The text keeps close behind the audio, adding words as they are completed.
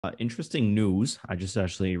Interesting news. I just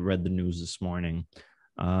actually read the news this morning.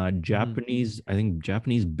 Mhm. I think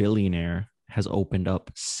Japanese billionaire has opened up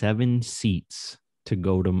 7 seats to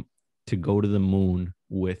go to the moon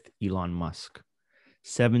with Elon Musk.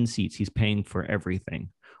 7 seats. He's paying for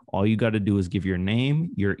everything. All you got to do is give your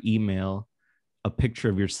name, your email, a picture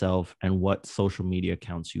of yourself, and what social media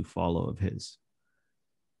accounts you follow of his.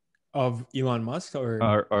 Of Elon Musk or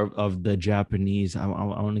Or of the Japanese. I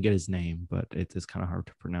want to get his name, but it's kind of hard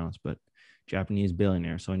to pronounce. But Japanese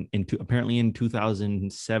billionaire. So apparently in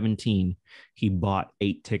 2017, he bought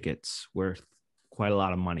 8 tickets worth quite a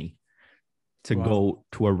lot of money to wow. go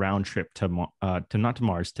to a round trip to not to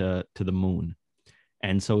Mars to the moon.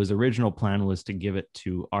 And so his original plan was to give it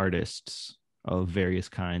to artists of various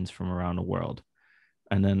kinds from around the world.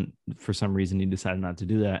 And then for some reason he decided not to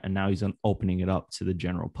do that, and now he's opening it up to the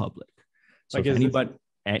general public. So Like if is this anybody,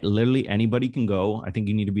 literally anybody can go. I think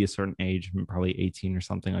you need to be a certain age, probably 18 or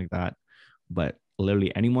something like that. But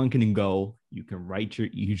literally anyone can go. You can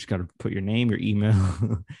you just got to put your name, your email,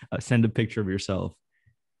 send a picture of yourself.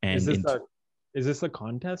 is And this a is this a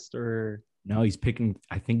contest or now he's picking,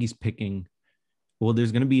 I think he's picking, well,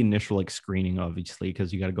 there's going to be initial like screening, obviously,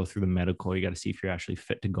 because you got to go through the medical. You got to see if you're actually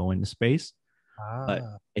fit to go into space. But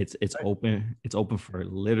ah it's I- open. It's open for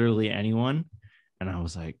literally anyone. And I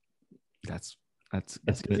was like, that's it's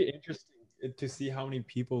that's gonna. pretty interesting to see how many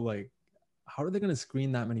people like how are they going to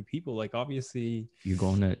screen that many people? Like obviously, You're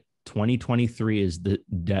going to 2023 is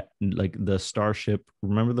like the Starship.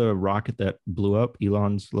 Remember the rocket that blew up?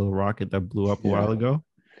 Elon's little rocket that blew up a while Yeah. ago.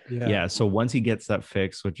 yeah. Yeah. So once he gets that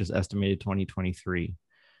fixed, which is estimated 2023,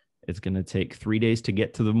 it's gonna take 3 days to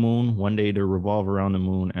get to the moon, 1 day to revolve around the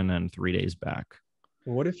moon, and then 3 days back.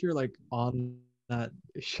 What if you're like on that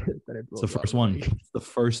shit that it It's the blows up? first one. Like It's the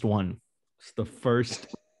first one. It's the first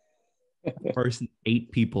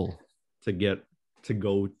 8 people to get to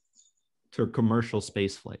go to a commercial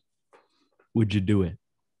space flight. Would you do it?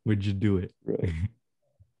 Would you do it? Right.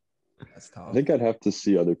 that's I tough. think I'd have to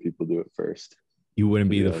see other people do it first, You wouldn't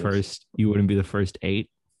to be be the honest. first. You wouldn't be the first 8.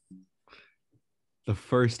 The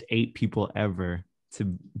first 8 people ever to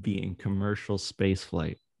be in commercial space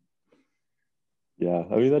flight. Yeah,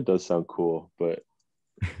 I mean that does sound cool, but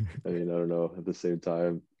I mean I don't know. At the same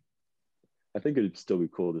time, I think it'd still be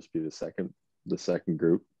cool to just be the second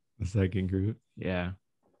group. The second group, yeah.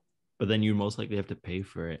 But then you most likely have to pay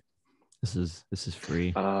for it. This is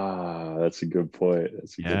free. Ah, that's a good point.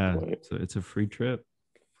 That's a good Yeah, point. so it's a free trip,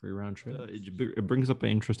 free round trip. It brings up an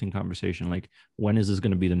interesting conversation. Like, when is this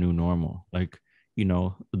going to be the new normal? Like,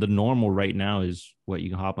 the normal right now is what,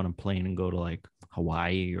 you can hop on a plane and go to like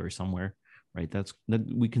Hawaii or somewhere, right? That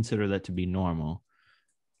we consider that to be normal.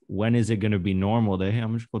 When is it going to be normal that, hey,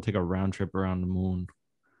 I'm just going to take a round trip around the moon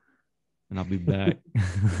and I'll be back?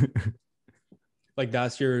 Like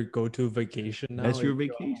that's your go-to vacation now. That's your Like,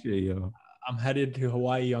 yo, vacation, yo. I'm headed to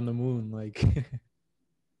Hawaii on the moon. Like,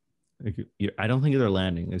 Like, I don't think they're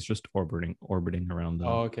landing. It's just orbiting around the.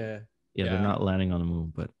 oh, okay, Yeah, they're yeah, not landing on the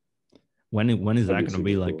moon. But when is That'd that be going to super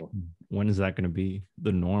be like? cool. When is that going to be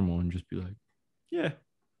the normal and just be like, yeah,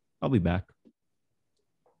 I'll be back.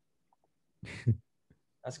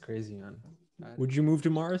 that's crazy, man. Would you move to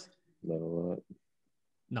Mars? Not a lot.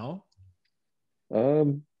 No.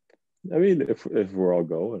 Um, I mean, if we're all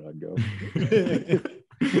going, I'd go.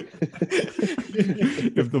 If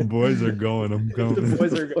the boys are going, I'm If the coming.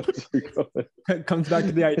 boys are Going. comes back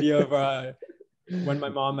to the idea of when my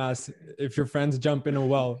mom asks if your friends jump in a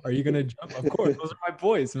well, are you gonna jump? Of course, those are my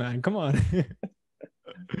boys, man. Come on.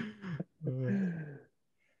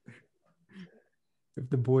 If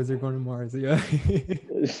the boys are going to Mars, yeah.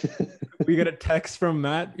 We get a text from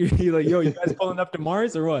Matt. He's like, "Yo, you guys pulling up to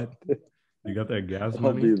Mars or what?" You got that gas I'll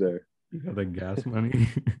money? be there. You got that gas money?